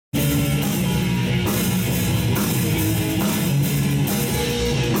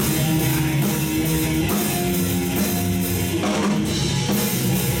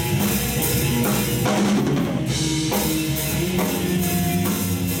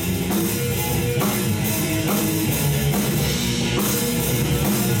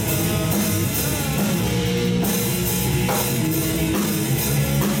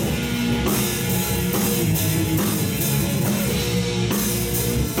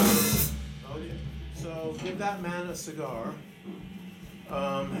That Man A Cigar,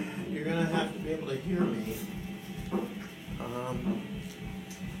 you're going to have to be able to hear me.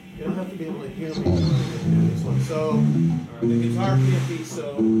 You're going to have to be able to hear me when I do this one. So the guitar can't be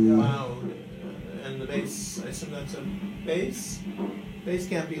so loud, and the bass, I assume that's a bass? Bass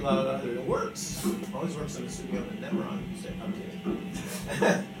can't be loud either. It works. It always works in the studio, but never on. I'm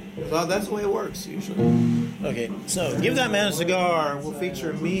kidding. Well, that's the way it works usually. Okay, so Give That Man A Cigar will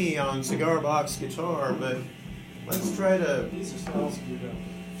feature me on cigar box guitar, but let's try to.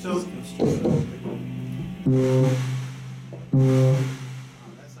 So. That's nice and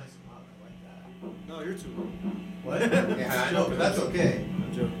loud. I like that. No, you're too low. What? Yeah, I know, but that's okay.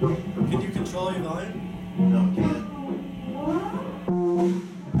 I'm joking. Can you control your volume? No, I can't.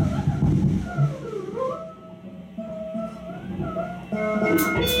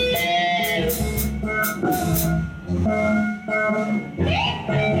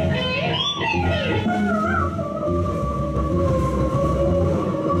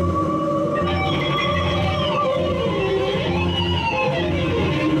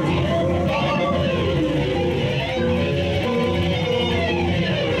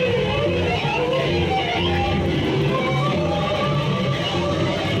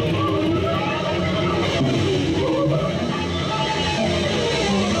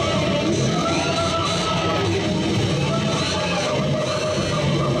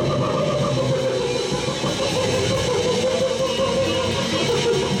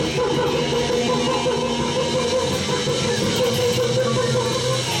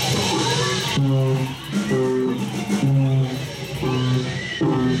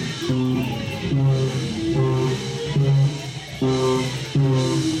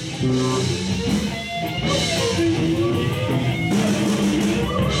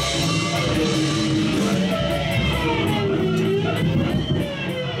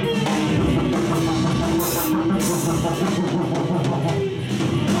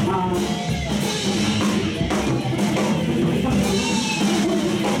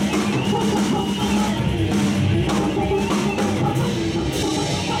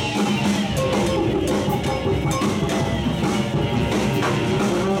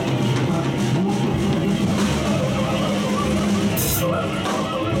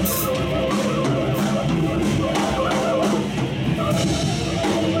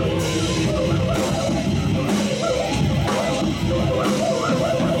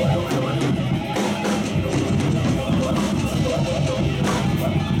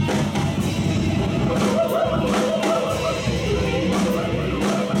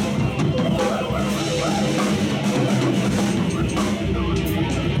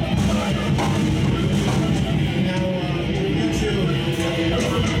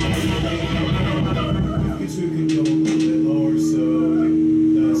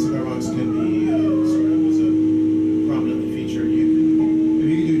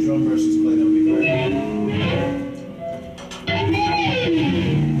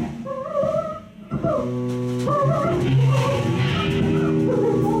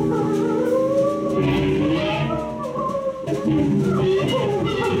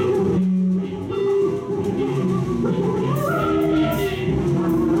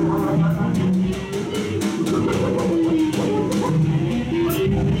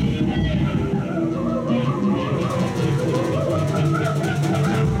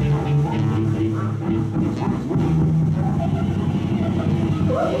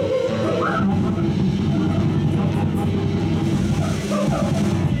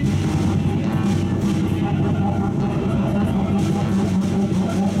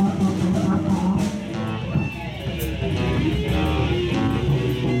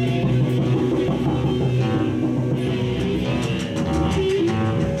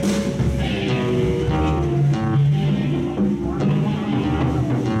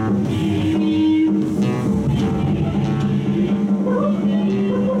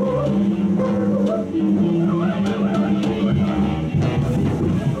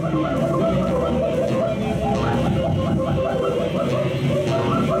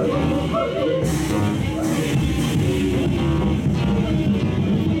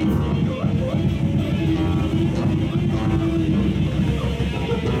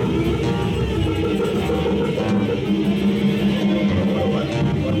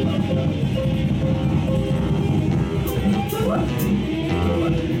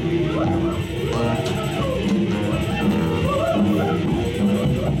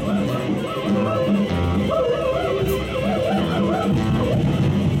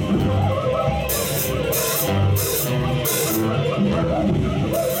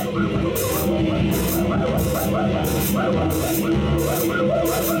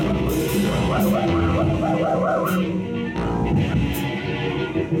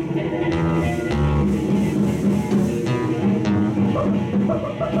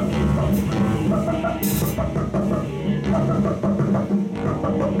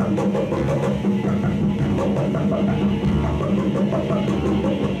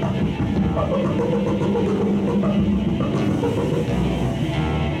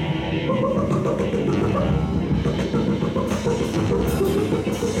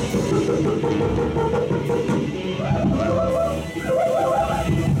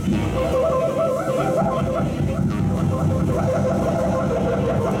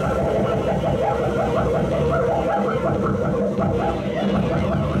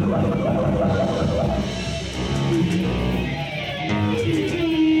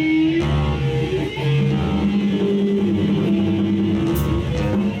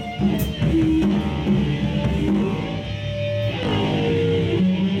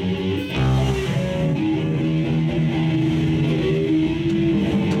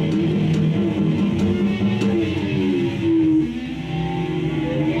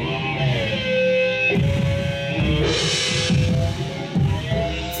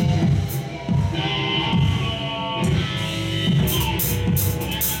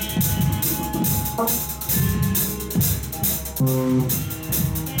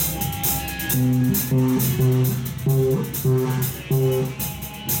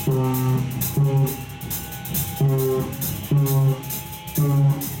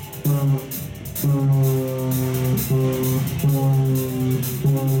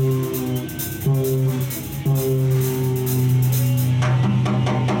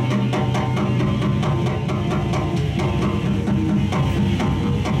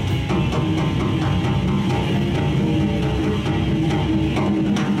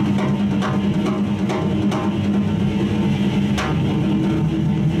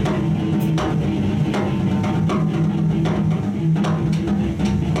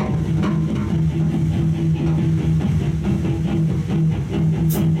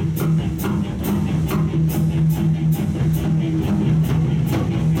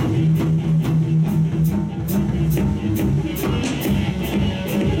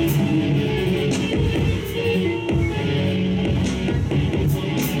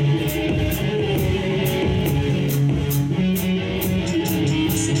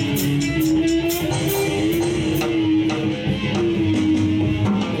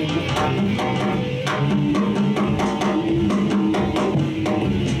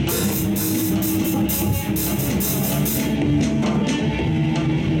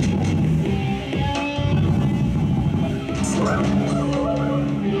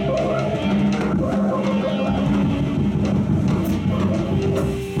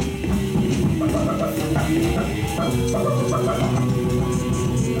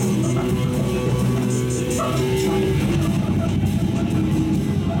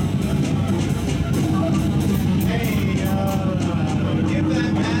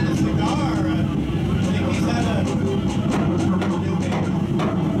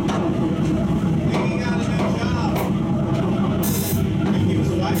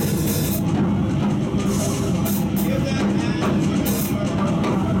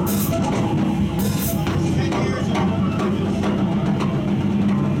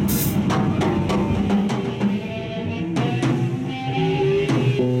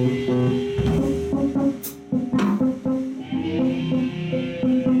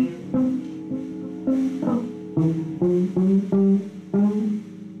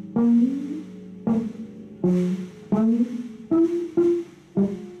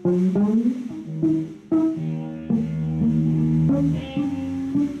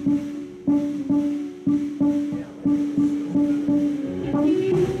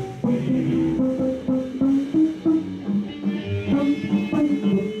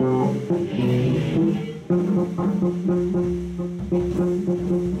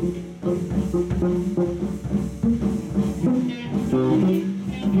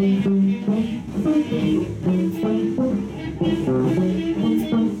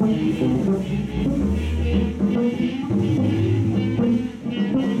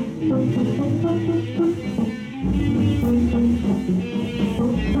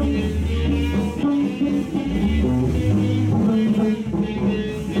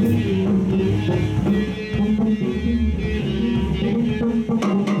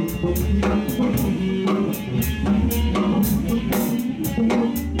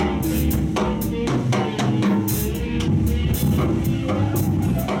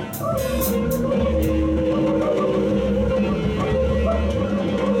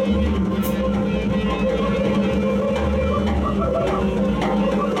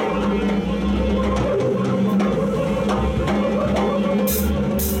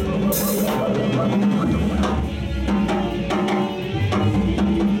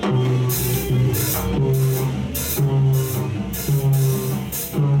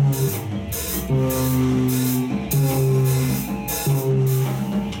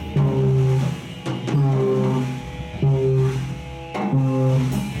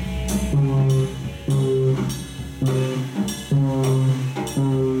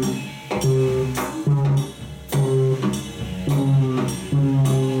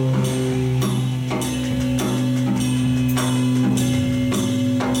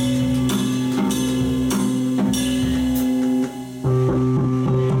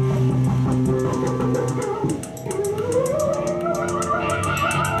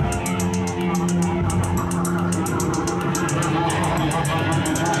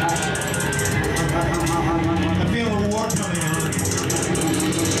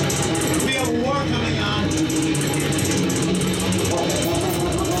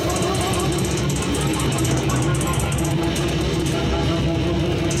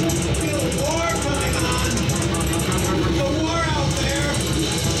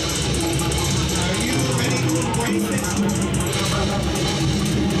 Step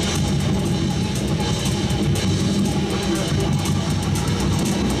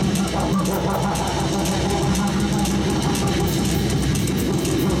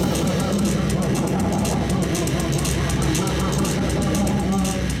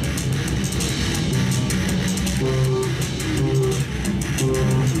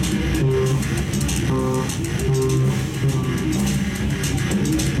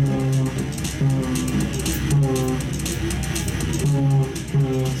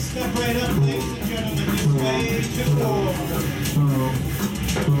right up, ladies and gentlemen. This way to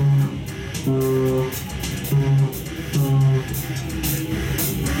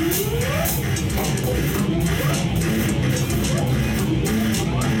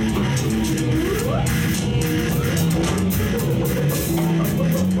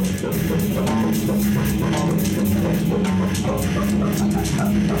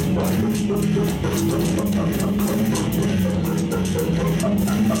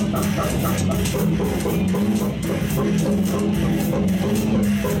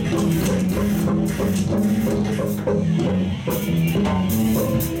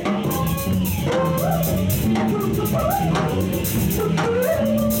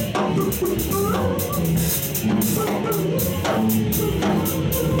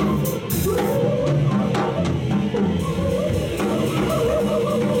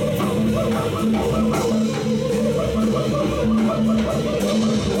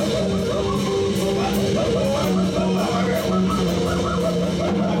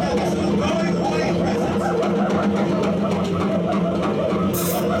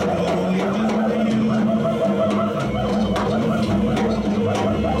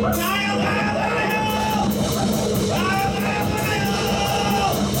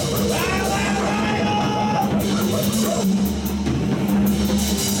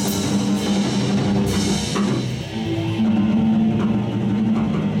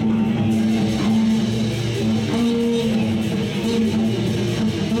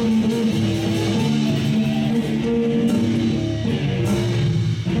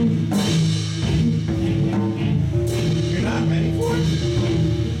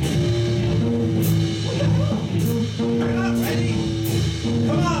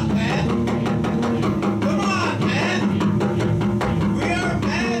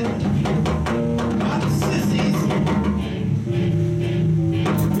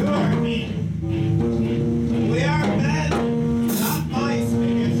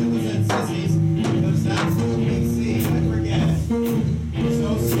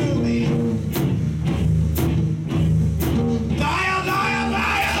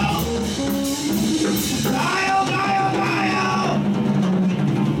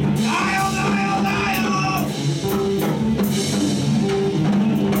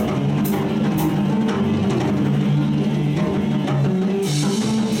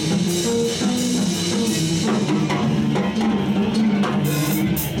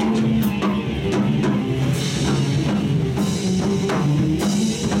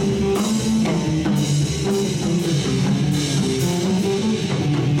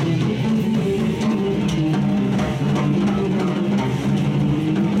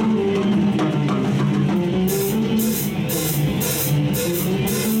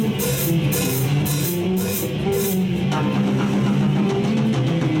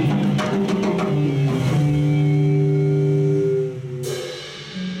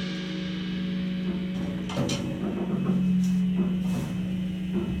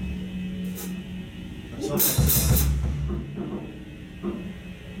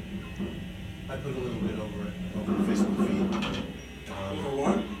I put a little bit over it, over the Facebook feed. For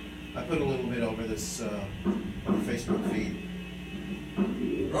what? I put a little bit over this, on the Facebook feed.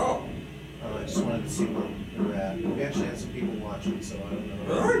 Oh. I just wanted to see where we're at. We actually had some people watching, so I don't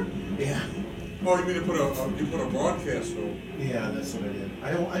know. Really? Yeah. Oh, you mean to put a broadcast over? Yeah, that's what I did.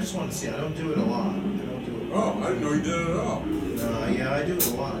 I just wanted to see. I don't do it a lot. I don't do it. Oh, I didn't know you did it at all. Yeah, I do it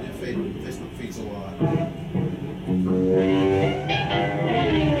a lot. I do Facebook feeds a lot.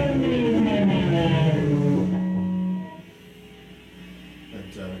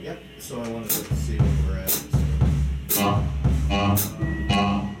 But yep. So I wanted to see where we're at. So.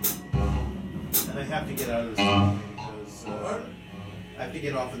 And I have to get out of this because I have to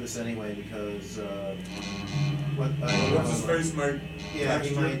get off of this anyway because What's his face might? Yeah,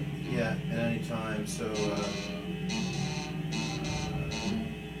 he might. Yeah, at any time. So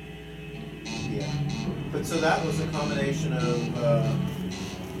yeah. But so that was a combination of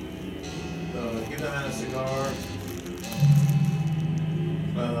Give That Man A Cigar,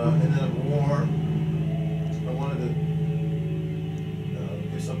 and then a war. I wanted to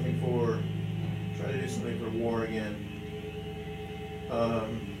do something for Try to do something for war again.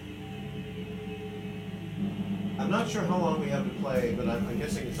 I'm not sure how long we have to play, but I'm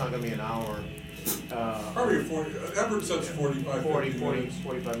guessing it's not going to be an hour. Probably 40, Everett says 45, 40, 50 minutes.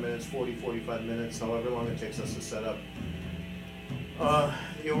 45 minutes, 40, 45 minutes, however long it takes us to set up.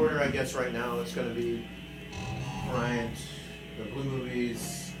 The order, I guess, right now is going to be Bryant, the Blue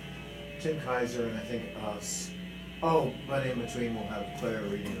Movies, Tim Kaiser, and I think us. Oh, but in between we'll have Claire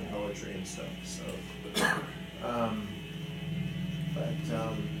reading the poetry and stuff. So,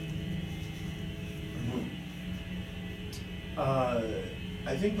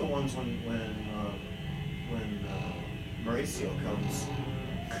 I think the ones when Mauricio comes,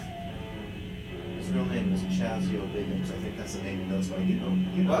 his real name is Chazio Biggins. I think that's the name he goes by. You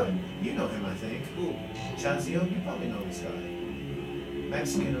know him, I think. Who? Chazio, you probably know this guy.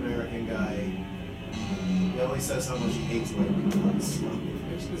 Mexican American guy. He always says how much he hates white people.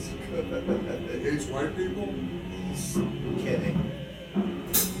 Which is good. He hates white people? He's kidding.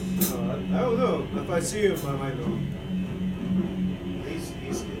 I don't know. If I see him, I might know. He's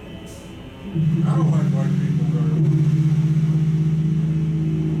kidding. I don't like white people very much.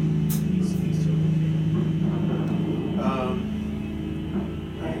 He's totally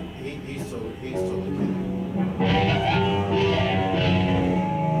kidding. He's totally kidding.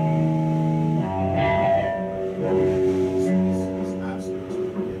 He's absolutely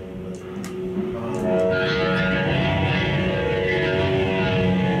kidding.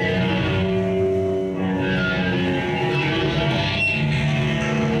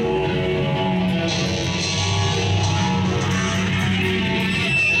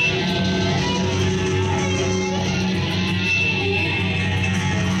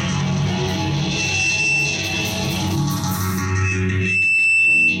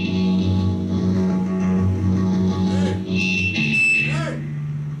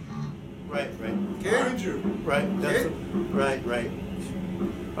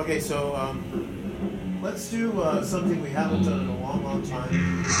 Okay, so let's do something we haven't done in a long, long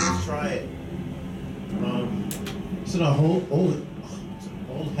time. Let's try it. It's an old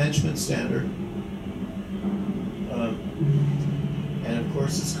Henchmen standard, and of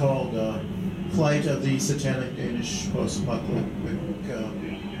course it's called Flight of the Satanic Danish Post-Apocalyptic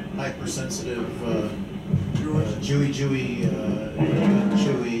Hypersensitive Jewy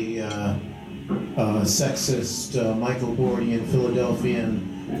sexist Michael Bordian, Philadelphian,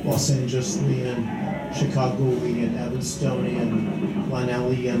 Los Angelesian, Chicagoian, Evanstonian,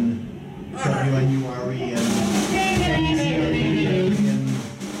 Lionelian, WNURian,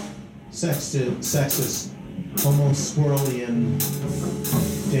 sexist, homo squirrelian,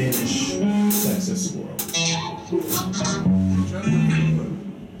 Danish sexist squirrel.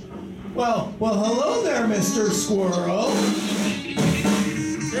 Well, hello there, Mr. Squirrel.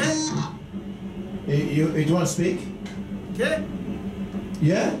 You want to speak? ¿Qué?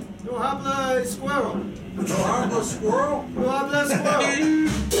 Yeah? No habla squirrel. No habla squirrel? No habla squirrel.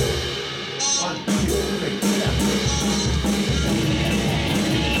 1, 2, 3, yeah.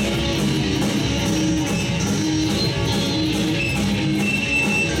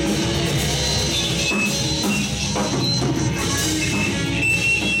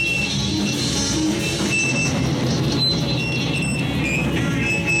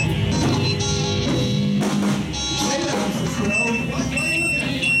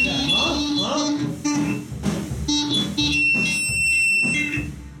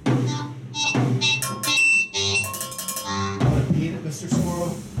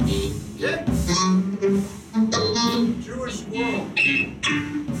 Jewish squirrel.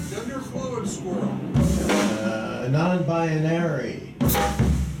 Gender fluid squirrel. Non-binary.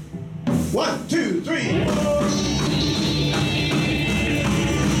 1, 2, 3, 4.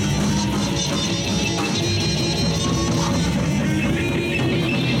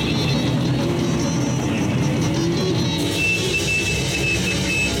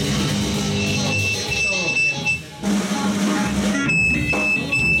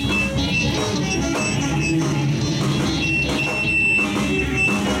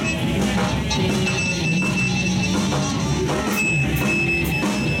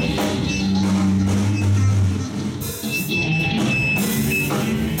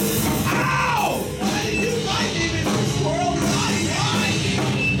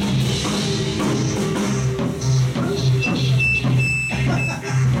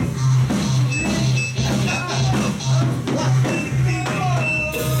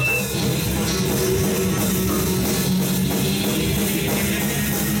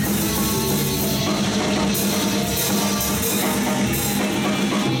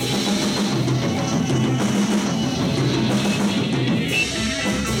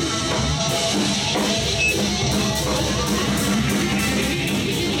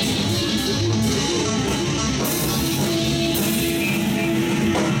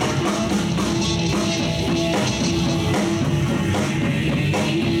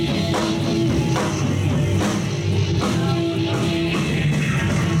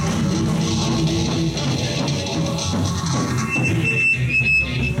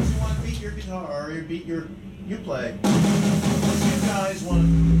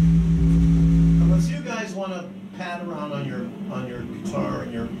 pad around on your guitar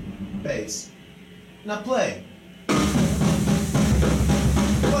and your bass. Now play. Play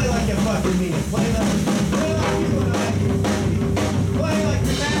like you fucking mean it. Play like you and I. Play like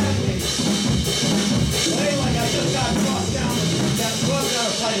you're mad at me. Play like I just got dropped down a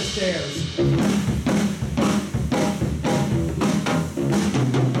flight of stairs.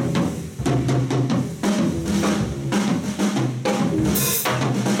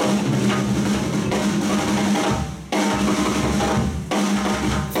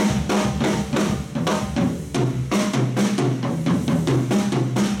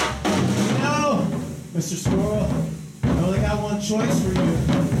 Mr. Squirrel, I only got one choice for you.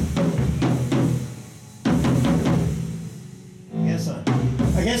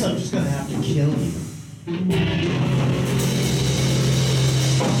 I guess I'm just gonna have to kill you.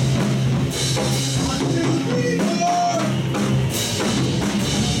 1, 2, 3,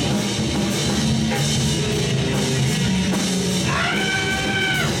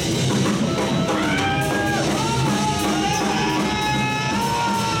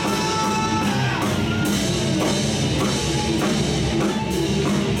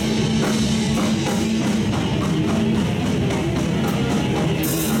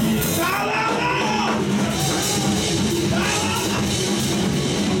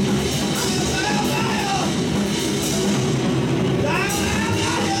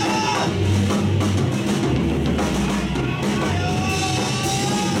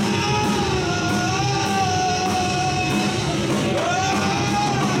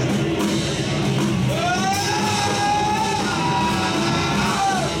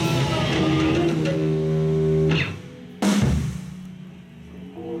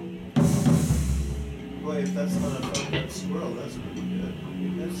 if that's not a fucking squirrel, that's pretty good.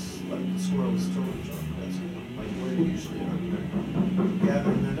 That's like the squirrel's totally drunk. That's like where they usually are. They're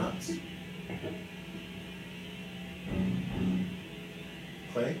gathering their nuts.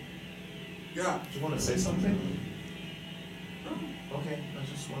 Clay? Yeah. Do you want to say something? No. Okay, I was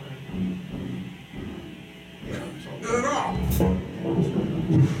just wondering. Yeah, it's all Not at all.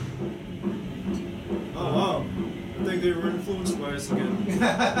 Oh wow. I think they were influenced by us again.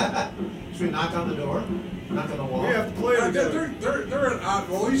 Should we knock on the door? Knock on the wall? We have to play together. They're an odd,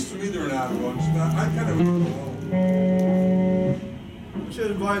 well, at least to me they're an odd bunch. I kind of alone. We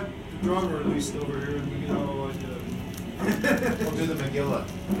should invite the drummer at least over here and we can all like We'll do the Magilla.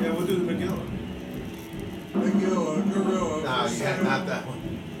 yeah, we'll do the Magilla. Magilla Gorilla. No, yeah, not that one.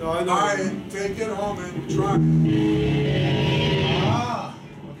 No, I know. I take it home and try. Ah,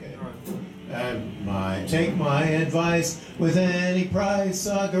 okay. Take my advice with any price.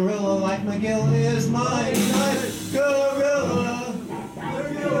 A gorilla like Magilla is mighty nice. Gorilla,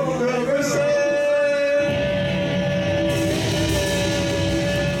 rehearsal.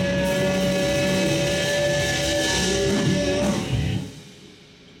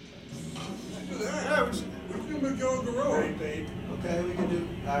 Magilla Gorilla. Okay, we can do.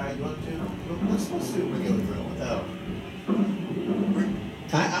 All right, you want to do? Let's do Magilla Gorilla without.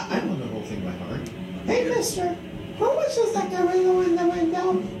 I know the whole thing by heart. Hey, mister, how much is that gorilla in the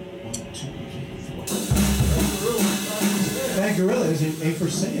window? 1, 2, 3, 4. That gorilla ain't for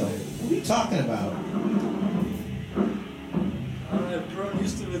sale. What are you talking about? I've grown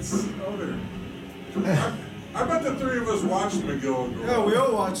used to its odor. I bet the three of us watched Magilla Gorilla. Yeah, we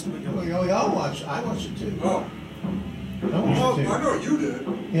all watched the Magilla. We all watch. I watched it too. Oh. I watched it too. I know you did.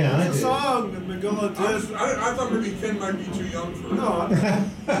 Yeah, I It's a did. song that Magilla did. I thought maybe Ken might be too young for it. No,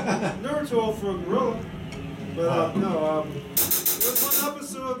 never too old for a gorilla. But there was one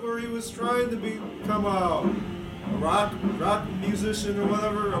episode where he was trying to become a rock musician or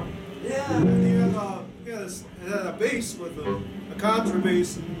whatever. Yeah, and he had a bass with a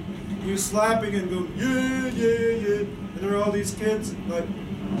contrabass, and he was slapping and going yeah. And there were all these kids like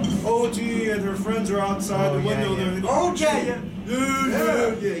OG and her friends are outside the window there. And OG. Yeah.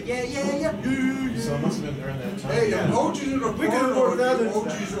 So it must have been during that time. Hey, yeah. OG's in a We can porno, work that in.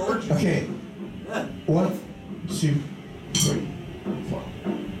 OG's orgy. Okay. 1, 2, 3, 4.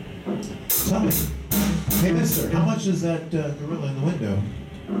 Tell me, hey mister, how much is that gorilla in the window?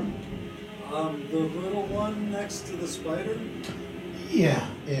 The little one next to the spider? Yeah.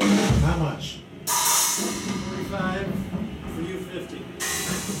 How much? 45 for you, 50.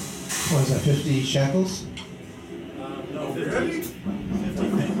 What is that, 50 shekels? No, Oh, 50. really? 50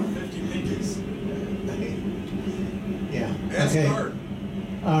 pinkies. Yeah. That's Okay. hard.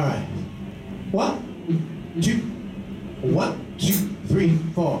 All right. 1, 2, 1, 2, 3,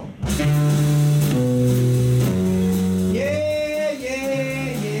 4. Yeah.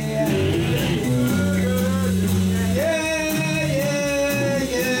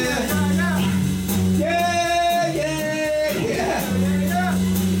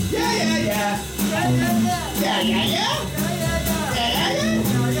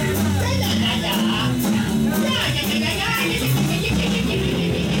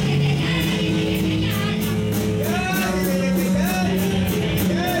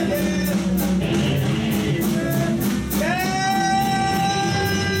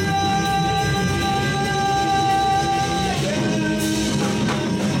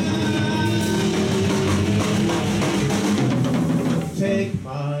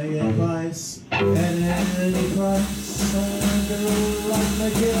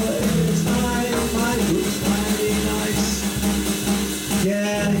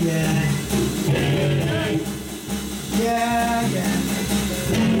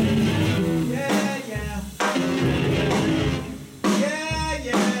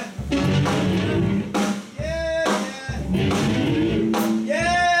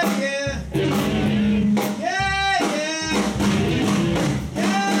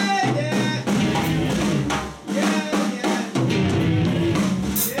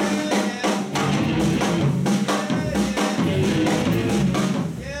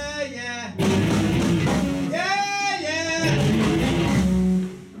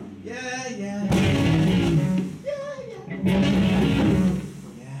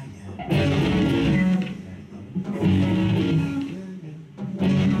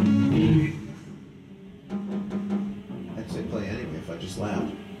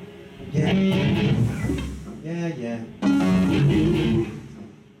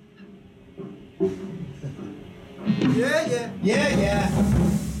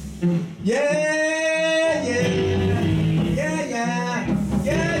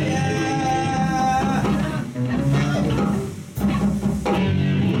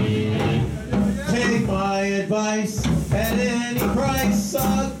 Take my advice at any price.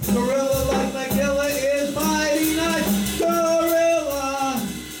 A gorilla like Magilla is mighty nice. Gorilla,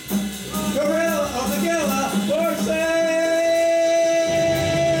 gorilla of Magilla for sale.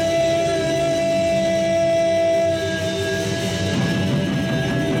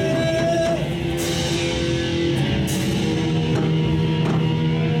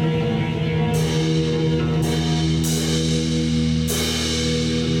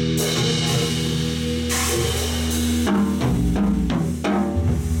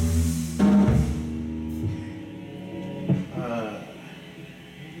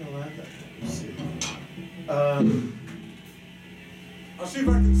 I'll see if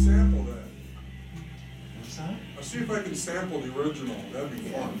I can sample that. What's that? I'll see if I can sample the original. That'd be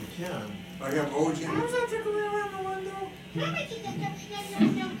Yeah, fun. you can. I have OG. How's that tickling around the window?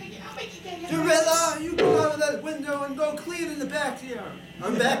 Gorilla, you go out of that window and go clean in the backyard.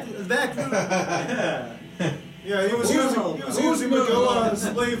 I'm back room. Yeah, he was using Magilla as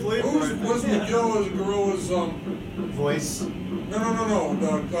slave labor. Was Magilla's Gorilla's Voice. No.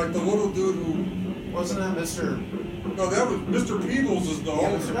 Like the little dude who. Wasn't that Mr. No, that was Mr. Peebles is the Yeah,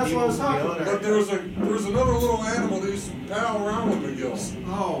 owner. Mr. That's what I was Peebles, the talking owner. But there was another little animal that used to pal around with Magilla.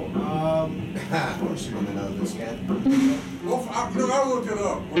 Oh, Of course you're gonna know this guy. Well, I'll look it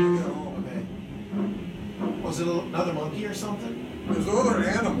up when I get home. Okay. Was it another monkey or something? There's another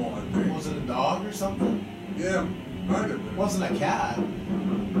animal, I think. Was it a dog or something? Yeah, might have It been. wasn't a cat.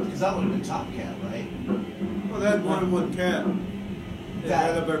 Because that would have been Top Cat, right? well, they had one cat. They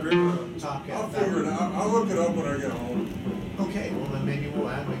had a gorilla. Top Cat. I'll figure it out. I'll look it up when I get home. Okay, well then maybe we'll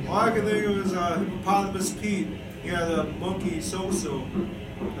add Magilla. All I can think of is Hippopotamus Pete. He had a monkey, So-So.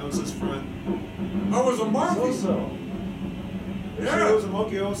 That was his friend. I was a monkey. So. Yeah. There was a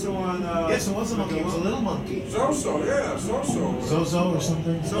monkey also on. Yes, it was a monkey. It was a little monkey. So-so, yeah, so-so. Zozo or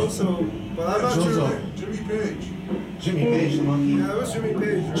something? So-So, but I'm not Zozo. sure. Jimmy Page. Jimmy Page the monkey. Yeah, it was Jimmy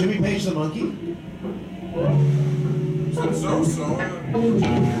Page. Right? Jimmy Page the monkey? Said so-so.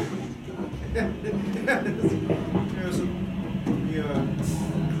 There's a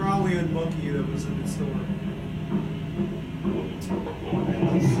Crowleyan monkey that was in the store.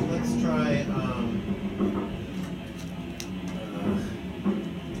 Let's try,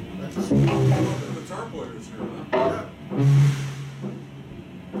 The guitar player's here, huh? Yeah.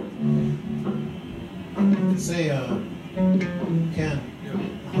 say, Ken, Yeah.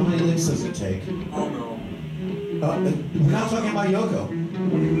 how many licks does it take? Oh, no. We're not talking about Yoko.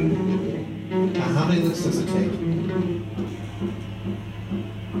 How many licks does it take?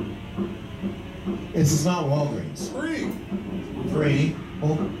 This is not Walgreens. 3. 3.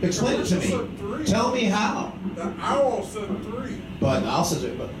 Well, explain it to I said me. 3. Tell me how. The owl said 3. But I'll say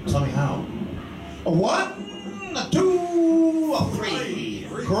it, but tell me how. 1, 2, 3.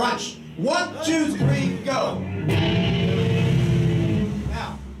 Crunch. 1, 2, 3, go.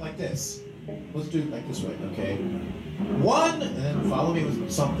 Now, like this. Let's do it like this way, okay? 1, and then follow me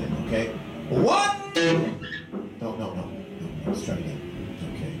with something, okay? 1. No. Let's try again.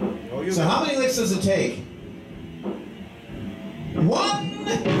 Okay. Oh, So how many licks does it take? 1,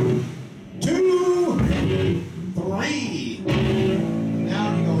 2, 3.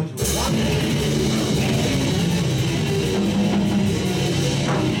 Now you go into it. 1.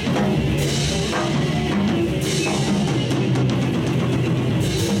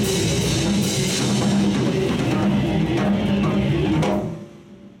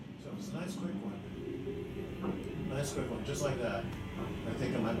 So it's a nice quick one. Nice quick one, just like that. I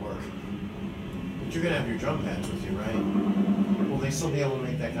think it might work. But you're gonna have your drum pads with you, right? Will they still be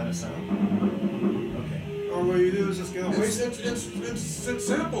kind of sound. Okay. Or what you do is just get a waist. It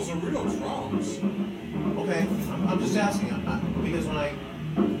samples of real drums. Okay. I'm just asking because when I.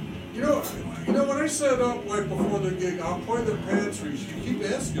 You know, when I set up like before the gig, I'll play the pantries. You keep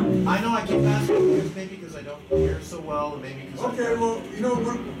asking me. I know I keep asking because maybe because I don't hear so well, and maybe because. Okay, well, you know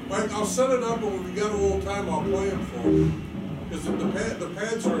what? I'll set it up, and when we got a little time, I'll play them for you. Because the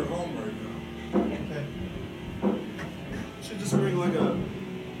pads are at home right now. Okay. You should just bring like a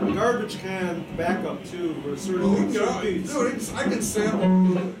garbage can backup too, for certain Dude, beats. I can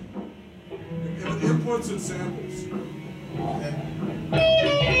sample. Inputs and samples. Okay.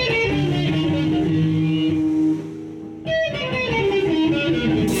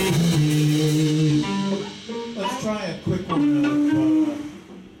 Let's try a quick one of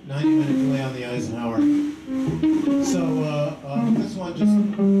 90-minute delay on the Eisenhower. So this one, just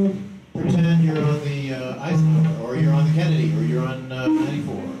pretend you're on the Eisenhower, or you're on the Kennedy, or you're on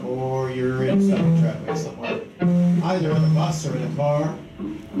 94, or you're in Southern Tramway somewhere. Either on a bus or in a car,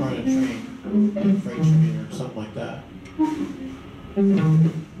 or on a train, a freight train, or something like that.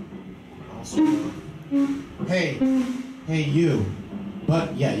 Also, hey you.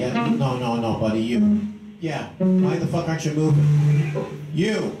 But yeah, no, buddy, you. Yeah, why the fuck aren't you moving?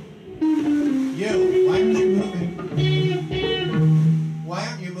 You, why aren't you moving? Why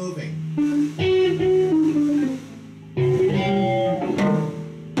aren't you moving?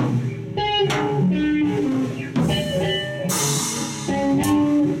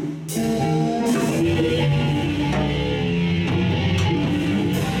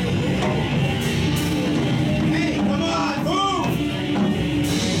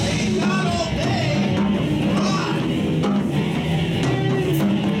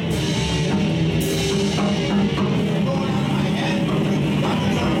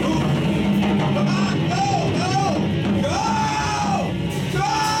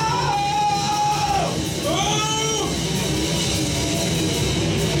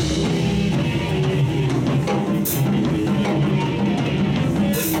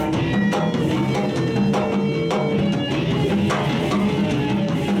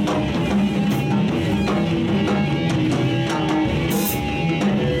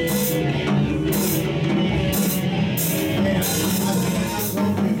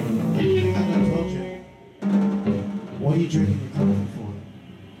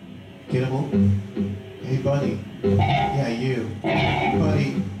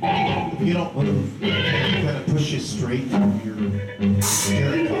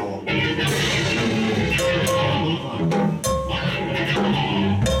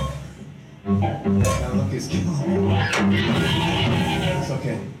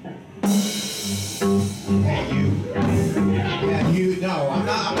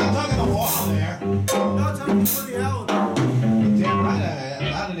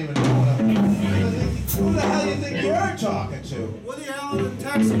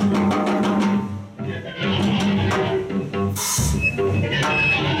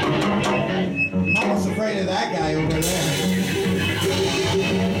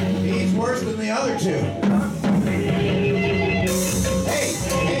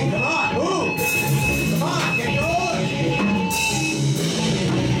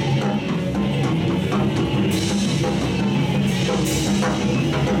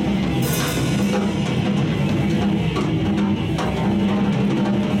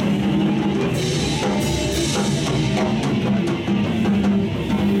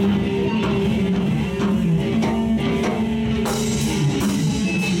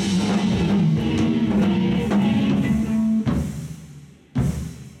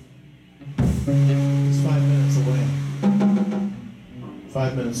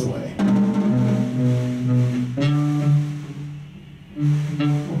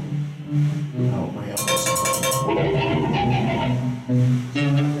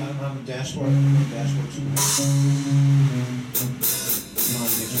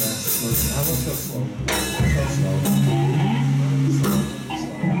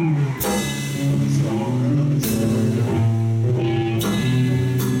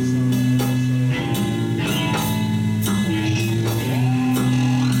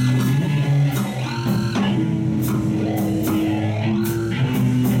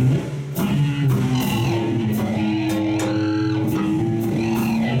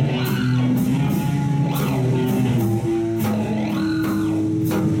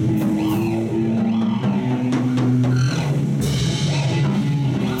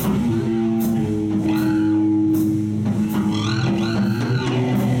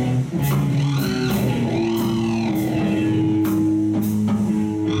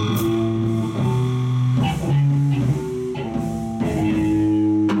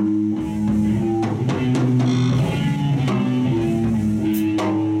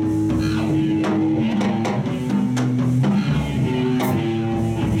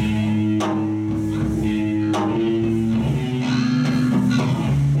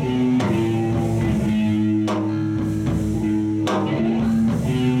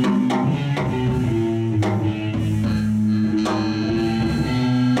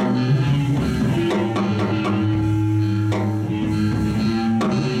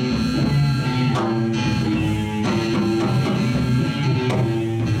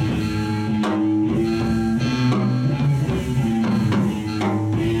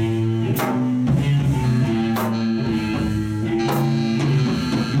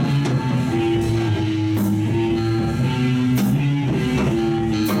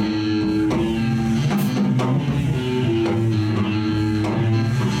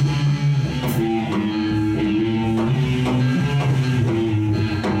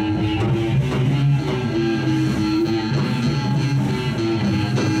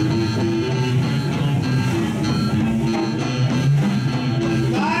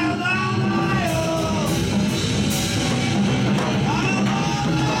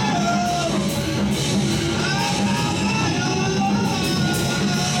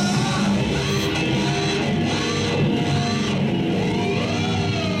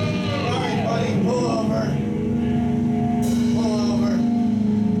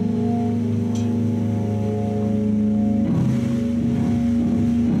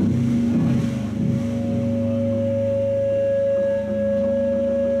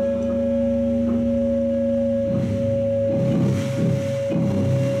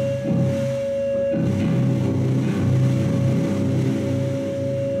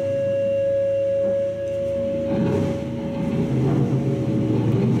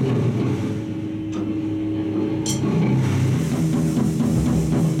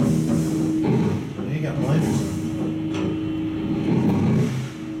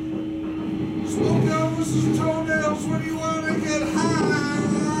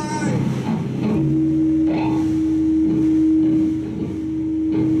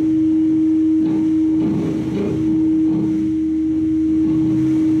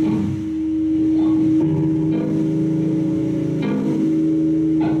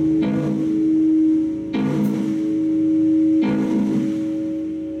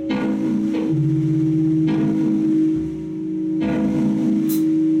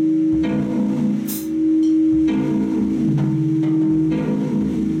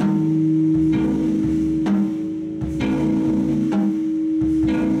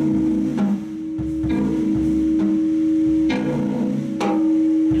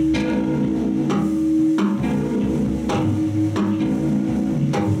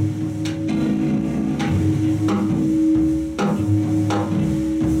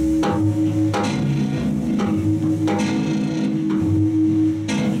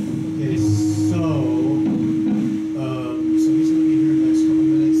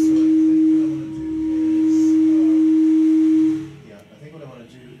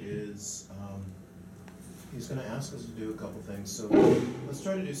 asked us to do a couple things, so let's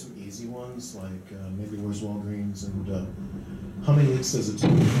try to do some easy ones, like maybe Where's Walgreens and How Many Licks Does It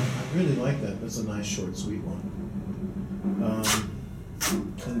Take? I really like that. That's a nice, short, sweet one.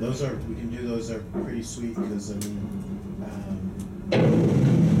 And those are, we can do those are pretty sweet because, I mean,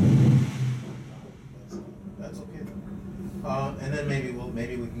 that's okay. And then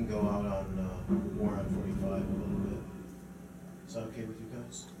maybe we can go out on more on 45 a little bit. Is that okay with you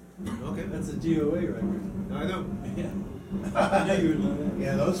guys? Okay. That's a DOA record. I know. Yeah. I know you would know that.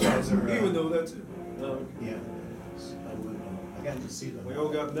 Yeah, those guys are. He would know that too. Oh, okay. Yeah, I would know. I got to see them. We all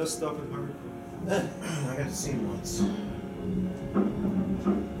got messed up in hardcore. I got to see them once.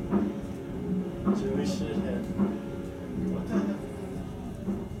 Joey shithead. What the hell?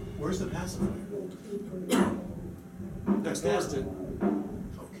 Where's the pacifier? Next door. Passed it.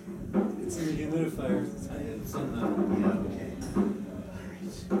 Okay. It's in the humidifier. It's in the. Yeah, okay.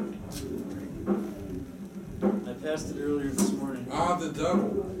 Alright. I passed it earlier this morning. Ah, the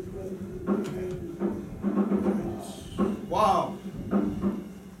devil. Wow.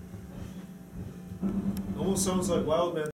 Almost sounds like Wild Man.